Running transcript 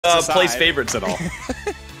plays favorites at all.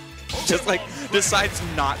 Just like decides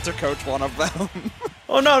not to coach one of them.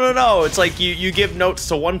 Oh, no. It's like you give notes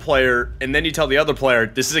to one player, and then you tell the other player,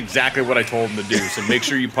 this is exactly what I told him to do, so make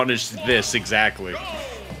sure you punish this exactly.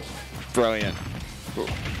 Brilliant. We're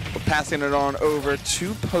passing it on over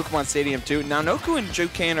to Pokemon Stadium 2. Now, Noku and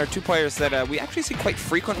Jukain are two players that we actually see quite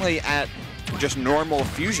frequently at just normal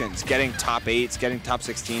fusions, getting top 8s, getting top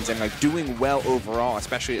 16s, and like doing well overall,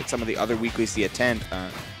 especially at some of the other weeklies they attend,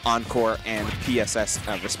 Encore and PSS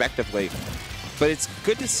respectively. But it's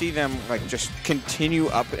good to see them like just continue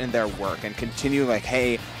up in their work and continue like,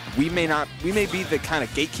 hey, we may be the kind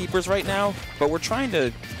of gatekeepers right now, but we're trying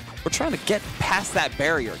to get past that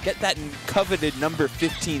barrier, get that coveted number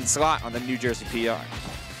 15 slot on the New Jersey PR.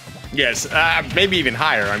 Yes, maybe even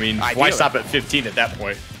higher. I mean, Ideally. why stop at 15 at that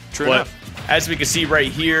point? True but enough. As we can see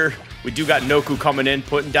right here, we do got Noku coming in,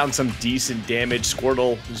 putting down some decent damage.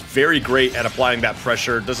 Squirtle is very great at applying that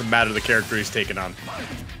pressure. Doesn't matter the character he's taking on.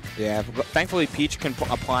 Yeah, but thankfully Peach can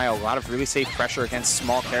apply a lot of really safe pressure against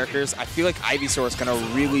small characters. I feel like Ivysaur is going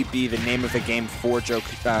to really be the name of the game for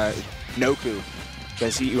Noku.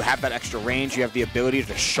 Because you have that extra range, you have the ability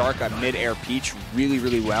to shark a mid-air Peach really,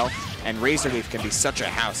 really well. And Razor Leaf can be such a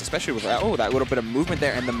house, especially with that little bit of movement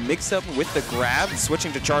there. And the mix-up with the grab,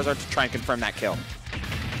 switching to Charizard to try and confirm that kill.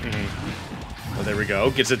 Well, there we go.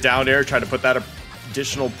 Gets it down there, trying to put that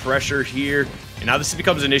additional pressure here. And now this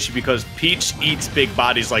becomes an issue because Peach eats big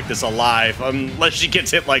bodies like this alive, unless she gets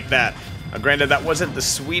hit like that. Granted, that wasn't the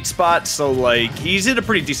sweet spot, so like he's in a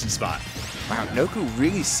pretty decent spot. Wow, Noku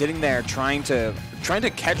really sitting there trying to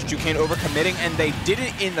catch Jukain overcommitting, and they did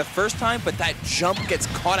it in the first time, but that jump gets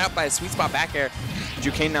caught out by a sweet spot back air.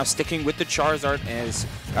 Jukain now sticking with the Charizard as,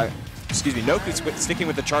 Noku sticking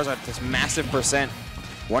with the Charizard at this massive percent.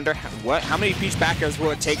 Wonder how many Peach back airs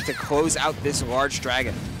will it take to close out this large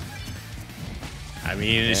dragon? I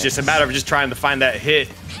mean, it's just a matter of just trying to find that hit.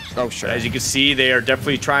 Oh, sure. As you can see, they are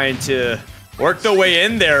definitely trying to work their way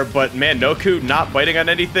in there, but man, Noku not biting on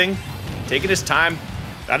anything, taking his time.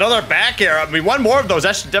 Another back air. I mean, one more of those,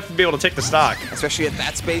 that should definitely be able to take the stock. Especially at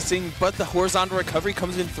that spacing, but the horizontal recovery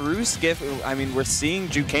comes in through Skiff. I mean, we're seeing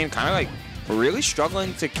Jukain kind of like really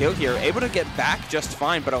struggling to kill here, able to get back just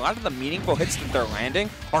fine, but a lot of the meaningful hits that they're landing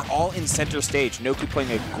are all in center stage. Noku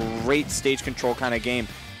playing a great stage control kind of game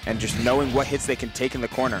and just knowing what hits they can take in the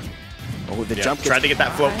corner. Oh, the jump trying to get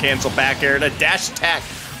that float cancel back air, and a dash attack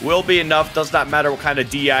will be enough. Does not matter what kind of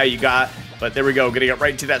DI you got. But there we go, getting it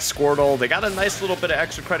right into that Squirtle. They got a nice little bit of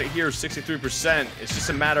extra credit here, 63%. It's just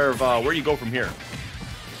a matter of where you go from here.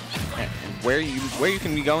 And where you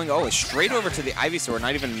can be going, it's straight over to the Ivysaur,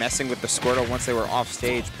 not even messing with the Squirtle once they were off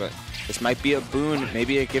stage. But this might be a boon.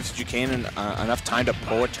 Maybe it gives Jukain enough time to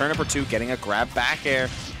pull a turnip or two, getting a grab back air.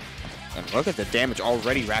 And look at the damage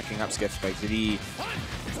already racking up, Skiff. Like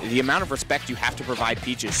the amount of respect you have to provide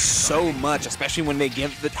Peach is so much, especially when they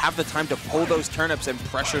have the time to pull those turnips and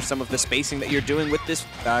pressure some of the spacing that you're doing with this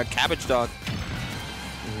Cabbage Dog.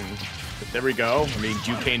 But there we go. I mean,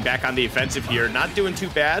 Jukain back on the offensive here, not doing too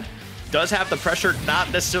bad. Does have the pressure,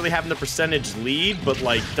 not necessarily having the percentage lead, but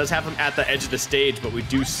like does have him at the edge of the stage. But we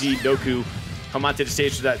do see Noku come onto the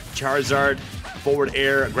stage with that Charizard forward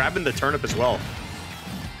air, grabbing the turnip as well.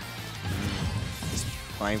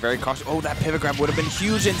 Playing very cautious. Oh, that pivot grab would have been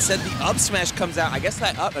huge. Instead, the up smash comes out. I guess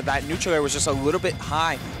that neutral air was just a little bit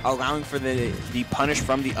high, allowing for the punish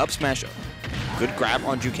from the up smash. Good grab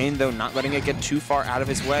on Jukain, though, not letting it get too far out of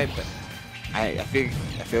his way. But I feel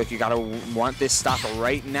like you gotta want this stock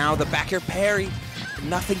right now. The back air parry,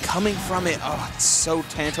 nothing coming from it. Oh, it's so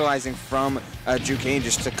tantalizing from Jukain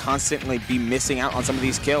just to constantly be missing out on some of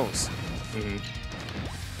these kills.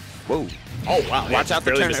 Whoa. Oh, wow. Watch out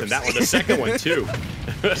for barely turnips. missing that one. The second one, too.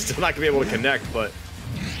 Still not going to be able to connect, but...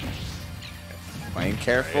 Playing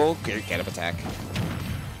careful. Good get up attack.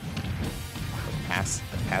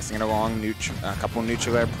 Passing it along. A couple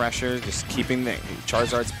neutral air pressure. Just keeping the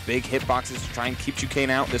Charizard's big hitboxes to try and keep Jukain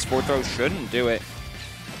out. This 4-throw shouldn't do it.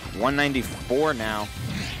 194 now.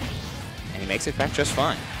 And he makes it back just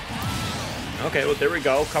fine. Okay, well, there we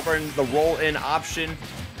go. Covering the roll-in option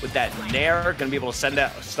with that Nair. Going to be able to send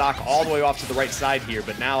that stock all the way off to the right side here.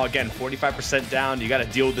 But now, again, 45% down. You got to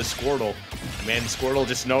deal with this Squirtle. And man, Squirtle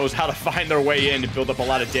just knows how to find their way in and build up a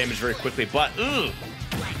lot of damage very quickly. But,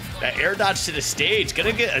 that air dodge to the stage.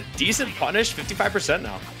 Going to get a decent punish, 55%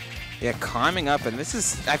 now. Yeah, climbing up. And this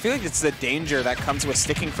is, I feel like it's the danger that comes with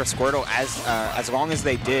sticking for Squirtle as long as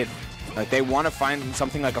they did. Like, they want to find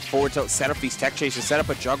something like a forward tilt, set up these tech chases, set up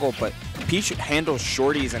a juggle, but Peach handles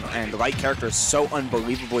shorties and light characters so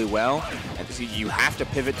unbelievably well. And so you have to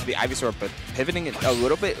pivot to the Ivysaur, but pivoting it a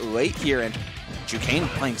little bit late here, and Jukain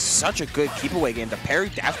playing such a good keep away game. The parry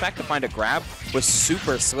dash back to find a grab was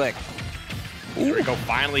super slick. There we go,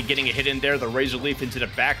 finally getting a hit in there. The Razor Leaf into the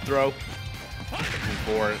back throw. Looking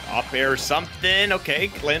for an up air or something. Okay,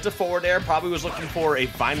 lands a forward air. Probably was looking for a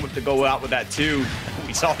Vine Whip to go out with that too.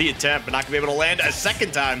 We saw the attempt, but not gonna be able to land a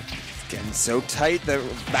second time. Getting so tight that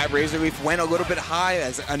that Razor Leaf went a little bit high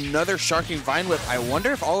as another Sharking Vine Whip. I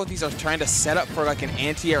wonder if all of these are trying to set up for like an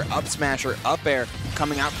anti-air up smash or up air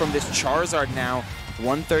coming out from this Charizard now.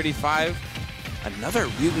 135. Another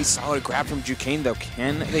really solid grab from Jukain though.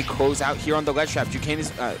 Can they close out here on the ledge trap? Jukain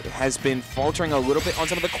has been faltering a little bit on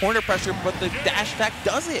some of the corner pressure, but the dash attack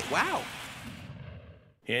does it. Wow.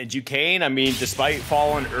 And Jukain, I mean, despite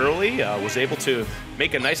falling early, was able to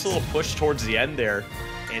make a nice little push towards the end there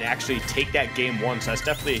and actually take that game one. So that's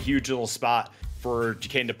definitely a huge little spot for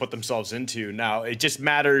Jukain to put themselves into. Now, it just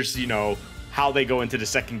matters, you know, how they go into the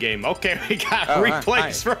second game. Okay, we got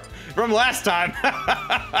replays from last time.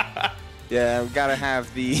 Yeah, we gotta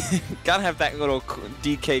have the that little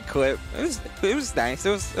DK clip. It was nice. It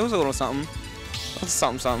was a little something. It was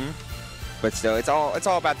something. But still, it's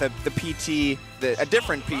all about the PT, a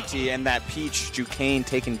different PT, and that Peach Jukain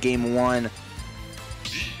taking game one.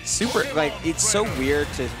 Super, like, it's so weird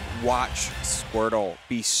to watch Squirtle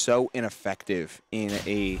be so ineffective in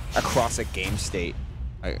across a game state.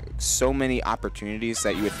 So many opportunities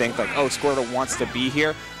that you would think like, oh, Squirtle wants to be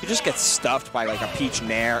here. You just get stuffed by like a Peach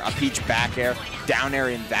Nair, a Peach back air, down air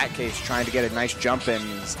in that case, trying to get a nice jump in.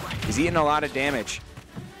 He's eating a lot of damage.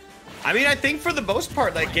 I mean, I think for the most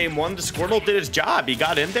part, that game one, the Squirtle did his job. He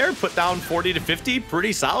got in there, put down 40 to 50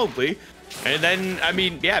 pretty solidly. And then, I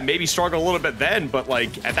mean, yeah, maybe struggle a little bit then, but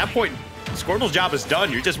like at that point, Squirtle's job is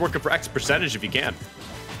done. You're just working for X percentage if you can.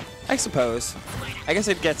 I suppose. I guess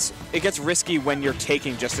it gets risky when you're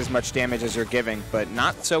taking just as much damage as you're giving, but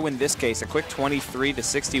not so in this case. A quick 23 to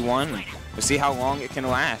 61. We'll see how long it can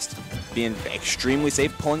last. Being extremely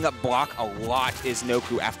safe, pulling up block a lot is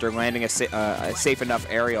Noku after landing a safe enough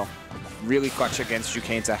aerial. Really clutch against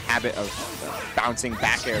Jukain's habit of bouncing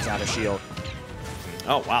back airs out of shield.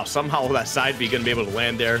 Oh wow! Somehow that side B gonna be able to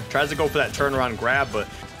land there. Tries to go for that turnaround grab, but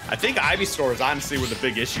I think Ivysaur is honestly where the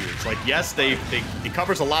big issue is. Like, yes, it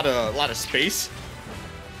covers a lot of space,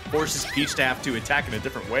 forces Peach to have to attack in a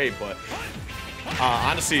different way, but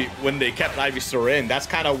honestly, when they kept Ivysaur in, that's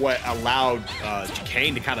kind of what allowed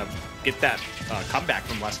Jukain to kind of get that comeback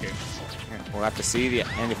from last game. We'll have to see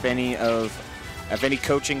and if any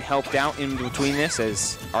coaching helped out in between this,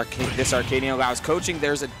 as this Arcadian allows coaching.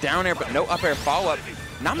 There's a down air, but no up air follow-up.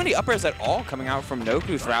 Not many up airs at all coming out from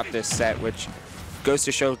Noku throughout this set, which goes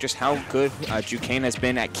to show just how good Jukain has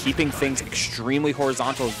been at keeping things extremely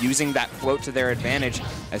horizontal, using that float to their advantage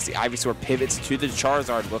as the Ivysaur pivots to the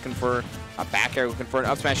Charizard, looking for a back air, looking for an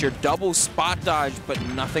up smash here. Double spot dodge, but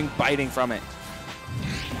nothing biting from it.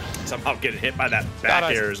 Somehow getting hit by that back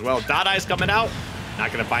air as well. Dot Eye's coming out.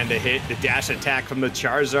 Not going to find the hit, the dash attack from the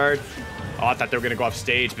Charizard. Oh, I thought they were going to go off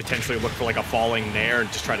stage, potentially look for like a falling Nair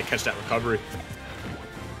and just try to catch that recovery.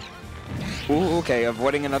 Ooh, okay,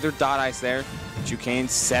 avoiding another dot ice there. Jukain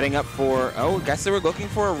setting up for, I guess they were looking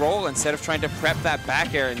for a roll instead of trying to prep that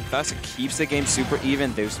back air, and thus it keeps the game super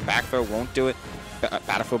even. This back throw won't do it.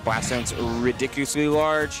 Battlefield Blast Zone's ridiculously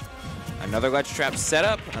large. Another ledge trap set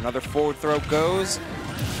up, another forward throw goes.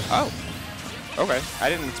 Oh, okay. I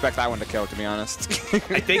didn't expect that one to kill, to be honest.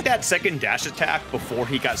 I think that second dash attack before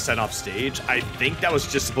he got sent off stage, I think that was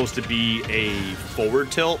just supposed to be a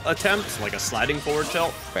forward tilt attempt, like a sliding forward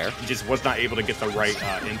tilt. Fair. He just was not able to get the right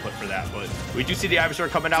input for that. But we do see the Ivysaur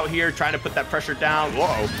coming out here, trying to put that pressure down.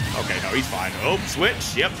 Whoa. Okay, no, he's fine. Oh,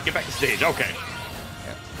 switch. Yep, get back to stage. Okay.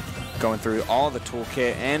 Going through all the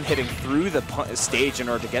toolkit and hitting through the stage in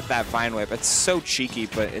order to get that Vine Whip. It's so cheeky,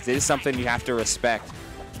 but it is something you have to respect.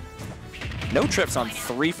 No trips on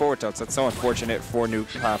 3 forward tilts. That's so unfortunate for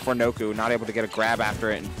Noku, not able to get a grab after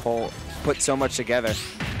it and put so much together.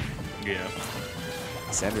 Yeah.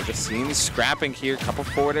 Instead, we're just seeing scrapping here. Couple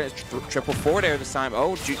forward air, triple forward air this time.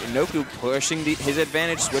 Oh, Noku pushing his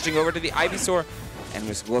advantage, switching over to the Ivysaur, and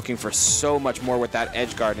was looking for so much more with that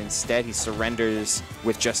edge guard. Instead, he surrenders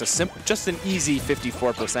with just an easy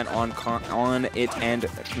 54% on it, and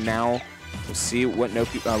now we'll see what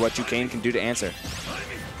Jukain can do to answer.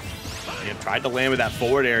 Yeah, tried to land with that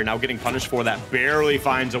forward air, now getting punished for that. Barely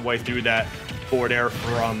finds a way through that forward air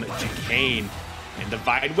from Jukain. And the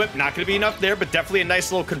Vine Whip, not going to be enough there, but definitely a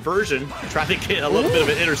nice little conversion. Trying to get a little bit of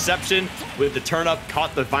an interception with the turn up,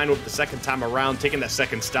 caught the Vine Whip the second time around, taking that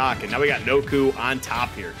second stock. And now we got Noku on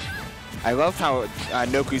top here. I love how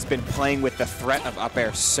Noku's been playing with the threat of up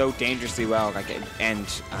air so dangerously well, and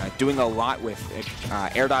doing a lot with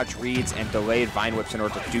air dodge reads and delayed vine whips in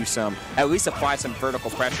order to do at least apply some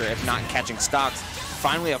vertical pressure, if not catching stocks.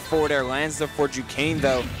 Finally, a forward air lands there for Jukain,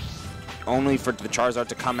 though, only for the Charizard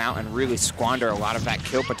to come out and really squander a lot of that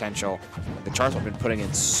kill potential. The Charizard has been putting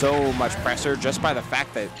in so much pressure just by the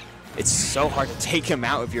fact that it's so hard to take him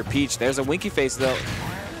out of your Peach. There's a Winky Face, though.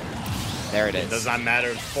 There it is. It does not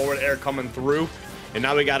matter. Forward air coming through. And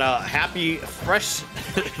now we got a happy, fresh,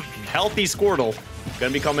 healthy Squirtle.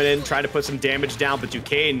 Gonna be coming in, trying to put some damage down. But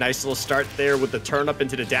Jukain, nice little start there with the turn up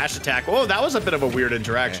into the dash attack. Oh, that was a bit of a weird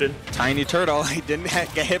interaction. Yeah. Tiny Turtle, he didn't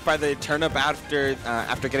get hit by the turn up after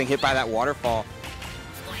getting hit by that waterfall.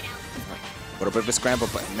 A little bit of a scramble,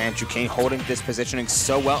 but man, Jukain holding this positioning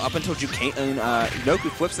so well up until Noku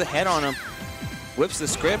flips the head on him, whips the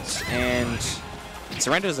script, and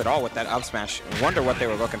surrenders it all with that up smash. I wonder what they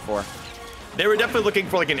were looking for. They were definitely looking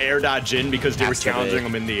for like an air dodge in because they were challenging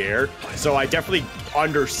them in the air. So I definitely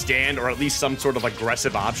understand, or at least some sort of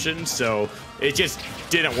aggressive option. So it just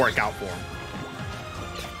didn't work out for him.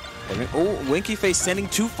 Oh, Winky Face sending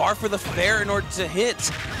too far for the fair in order to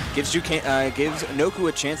hit. Gives Noku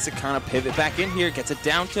a chance to kind of pivot back in here. Gets it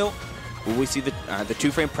down tilt. Will we see the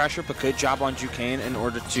two-frame pressure, but good job on Jukain in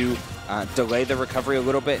order to delay the recovery a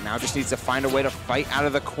little bit. Now just needs to find a way to fight out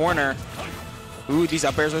of the corner. Ooh, these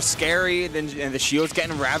up airs are scary, and the shield's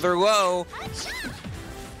getting rather low.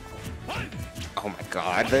 Oh my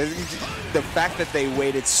god. The fact that they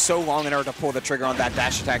waited so long in order to pull the trigger on that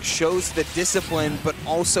dash attack shows the discipline, but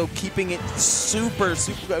also keeping it super,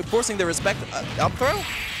 forcing the respect. Up throw?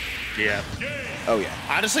 Yeah. Oh yeah.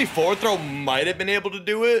 Honestly, forward throw might have been able to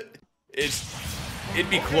do it. It'd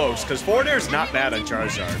be close, because forward air is not bad on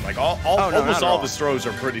Charizard. Like almost all of his throws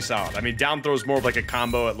are pretty solid. I mean, down throw is more of like a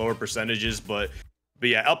combo at lower percentages, but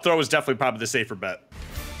yeah, up throw is definitely probably the safer bet.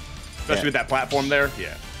 Especially with that platform there.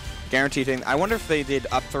 Yeah. Guaranteed thing. I wonder if they did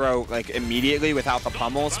up throw like immediately without the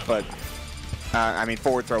pummels, but I mean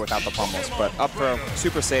forward throw without the pummels, but up throw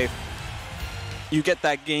super safe. You get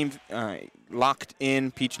that game locked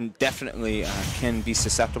in. Peach definitely can be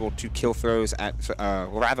susceptible to kill throws at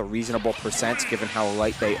rather reasonable percents given how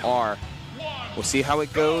light they are. We'll see how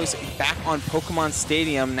it goes. Back on Pokemon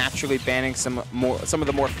Stadium, naturally banning some of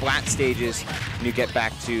the more flat stages, and you get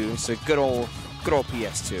back to good old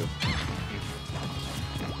PS2.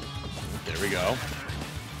 There we go.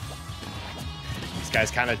 These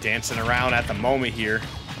guys kind of dancing around at the moment here.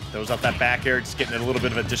 Throws out that back air, just getting a little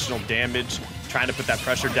bit of additional damage. Trying to put that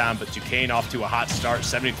pressure down, but Jukain off to a hot start,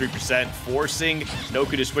 73%, forcing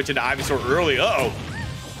Noku to switch into Ivysaur early. Uh-oh.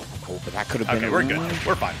 Oh, but that could have been... Okay, we're good.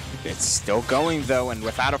 We're fine. It's still going, though, and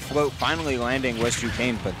without a float, finally landing was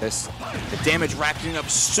Jukain, but the damage racking up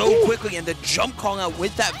so quickly, and the jump call out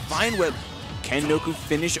with that Vine Whip. Can Noku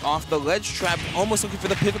finish off the ledge trap? Almost looking for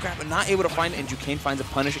the pivot grab, but not able to find it, and Jukain finds a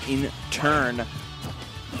punish in turn.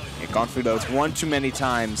 It gone through those one too many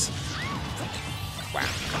times. Wow.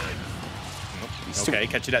 Okay,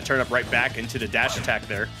 catching that turn up right back into the dash attack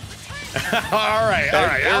there. all right.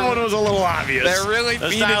 That one was a little obvious. They're really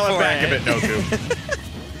Let's dial it back a bit, Noku.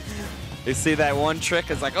 You see that one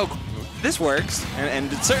trick? It's like, oh, this works,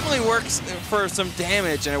 and it certainly works for some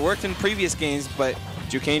damage, and it worked in previous games, but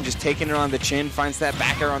Jukain just taking it on the chin, finds that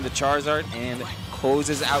back air on the Charizard, and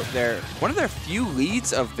closes out one of their few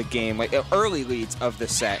leads of the game, like early leads of the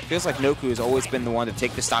set. It feels like Noku has always been the one to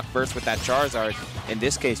take the stock first with that Charizard. In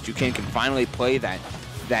this case, Jukain can finally play that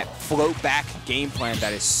float back game plan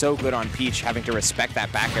that is so good on Peach, having to respect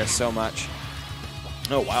that back air so much.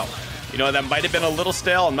 Oh, wow. You know, that might have been a little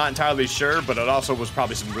stale. I'm not entirely sure, but it also was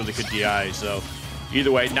probably some really good DI. So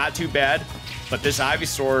either way, not too bad. But this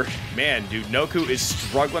Ivysaur, man, dude, Noku is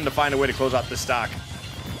struggling to find a way to close out this stock.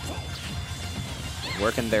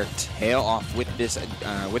 Working their tail off with this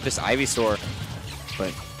Ivysaur,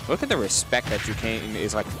 but look at the respect that Jukain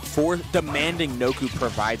is like for demanding Noku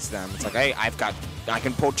provides them. It's like, hey, I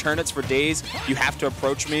can pull turnips for days. You have to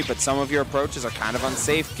approach me, but some of your approaches are kind of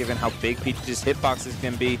unsafe given how big Peach's hitboxes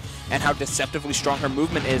can be and how deceptively strong her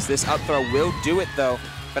movement is. This up throw will do it though,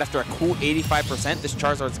 but after a cool 85%, this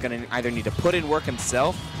Charizard's going to either need to put in work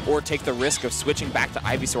himself or take the risk of switching back to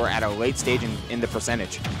Ivysaur at a late stage in the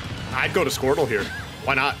percentage. I'd go to Squirtle here.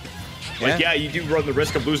 Why not? Like, yeah, you do run the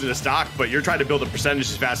risk of losing the stock, but you're trying to build a percentage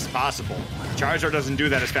as fast as possible. Charizard doesn't do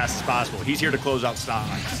that as fast as possible. He's here to close out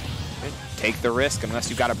stocks. Take the risk unless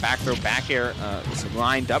you've got a back throw back air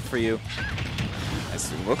lined up for you.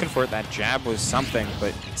 As looking for it, that jab was something,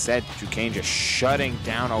 but instead, Jukain just shutting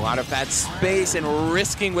down a lot of that space and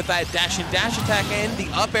risking with that dash and dash attack and the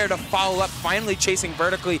up air to follow up, finally chasing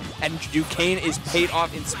vertically, and Jukain is paid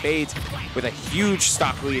off in spades with a huge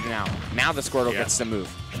stock lead now. Now the Squirtle gets to move.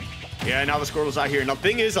 Yeah, now the Squirtle's out here. Now, the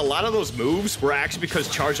thing is, a lot of those moves were actually because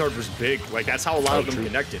Charizard was big. Like, that's how a lot of them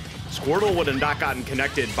connected. Squirtle would have not gotten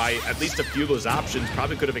connected by at least a few of those options.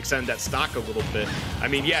 Probably could have extended that stock a little bit. I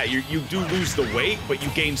mean, yeah, you do lose the weight, but you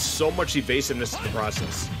gain so much evasiveness in the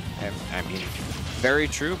process. I mean, very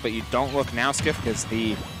true, but you don't look now, Skiff, because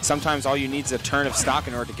sometimes all you need is a turn of stock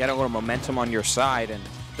in order to get a little momentum on your side, and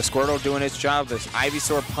the Squirtle doing its job. This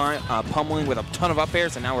Ivysaur pummeling with a ton of up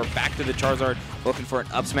airs, and now we're back to the Charizard looking for an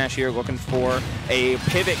up smash here, looking for a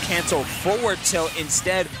pivot cancel forward tilt,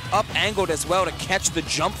 instead up angled as well to catch the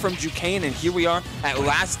jump from Jukain, and here we are at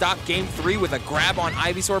last stock game 3 with a grab on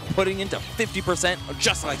Ivysaur, putting into 50%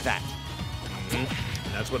 just like that.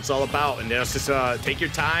 That's what it's all about, and that's just take your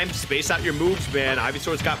time, space out your moves, man.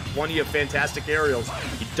 Ivysaur's got plenty of fantastic aerials.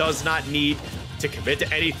 He does not need to commit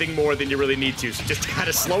to anything more than you really need to, so just kind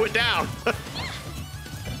of slow it down.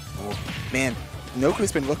 Oh, man,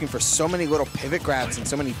 Noku's been looking for so many little pivot grabs and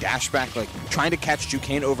so many dash back, like trying to catch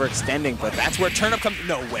Jukain overextending, but that's where turnip comes.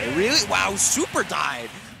 No way, really? Wow, super died.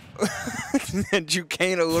 And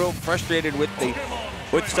Jukain a little frustrated with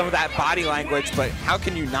some of that body language, but how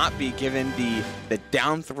can you not be given the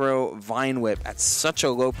down throw vine whip at such a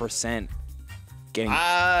low percent?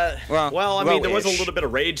 Well, I mean, there was a little bit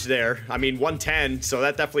of rage there. I mean, 110, so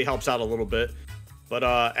that definitely helps out a little bit. But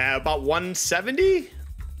at about 170,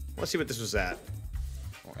 let's see what this was at.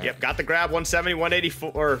 Okay. Yep, got the grab, 170,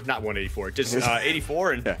 184, or not 184, just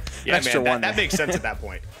 84, and yeah, man, that makes sense at that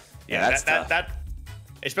point. Yeah, that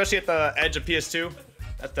especially at the edge of PS2,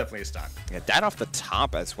 that's definitely a stock. Yeah, that off the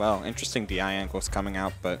top as well. Interesting DI angles coming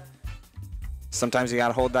out, but sometimes you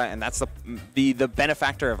gotta hold that, and that's the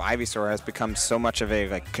benefactor of Ivysaur has become so much of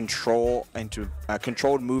a control into a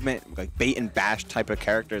controlled movement, like bait and bash type of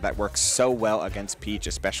character that works so well against Peach,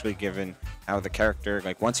 especially given how the character,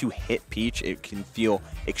 like once you hit Peach, it can feel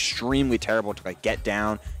extremely terrible to get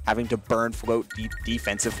down. Having to burn float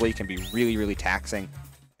defensively can be really, really taxing,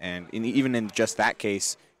 and even in just that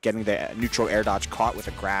case, getting the neutral air dodge caught with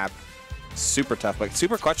a grab, super tough. Like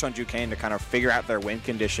super clutch on Jukain to kind of figure out their win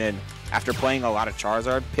condition after playing a lot of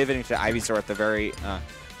Charizard, pivoting to Ivysaur at the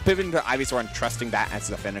pivoting to Ivysaur and trusting that as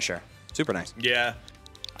the finisher. Super nice. Yeah,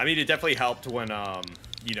 I mean, it definitely helped when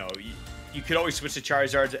you know, you could always switch to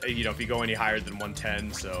Charizard, you know, if you go any higher than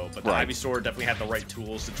 110. So, but the Ivysaur definitely had the right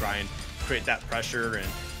tools to try and create that pressure. And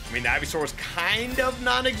I mean, the Ivysaur was kind of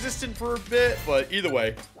non-existent for a bit, but either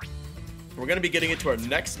way, we're going to be getting into our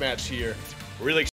next match here. We're really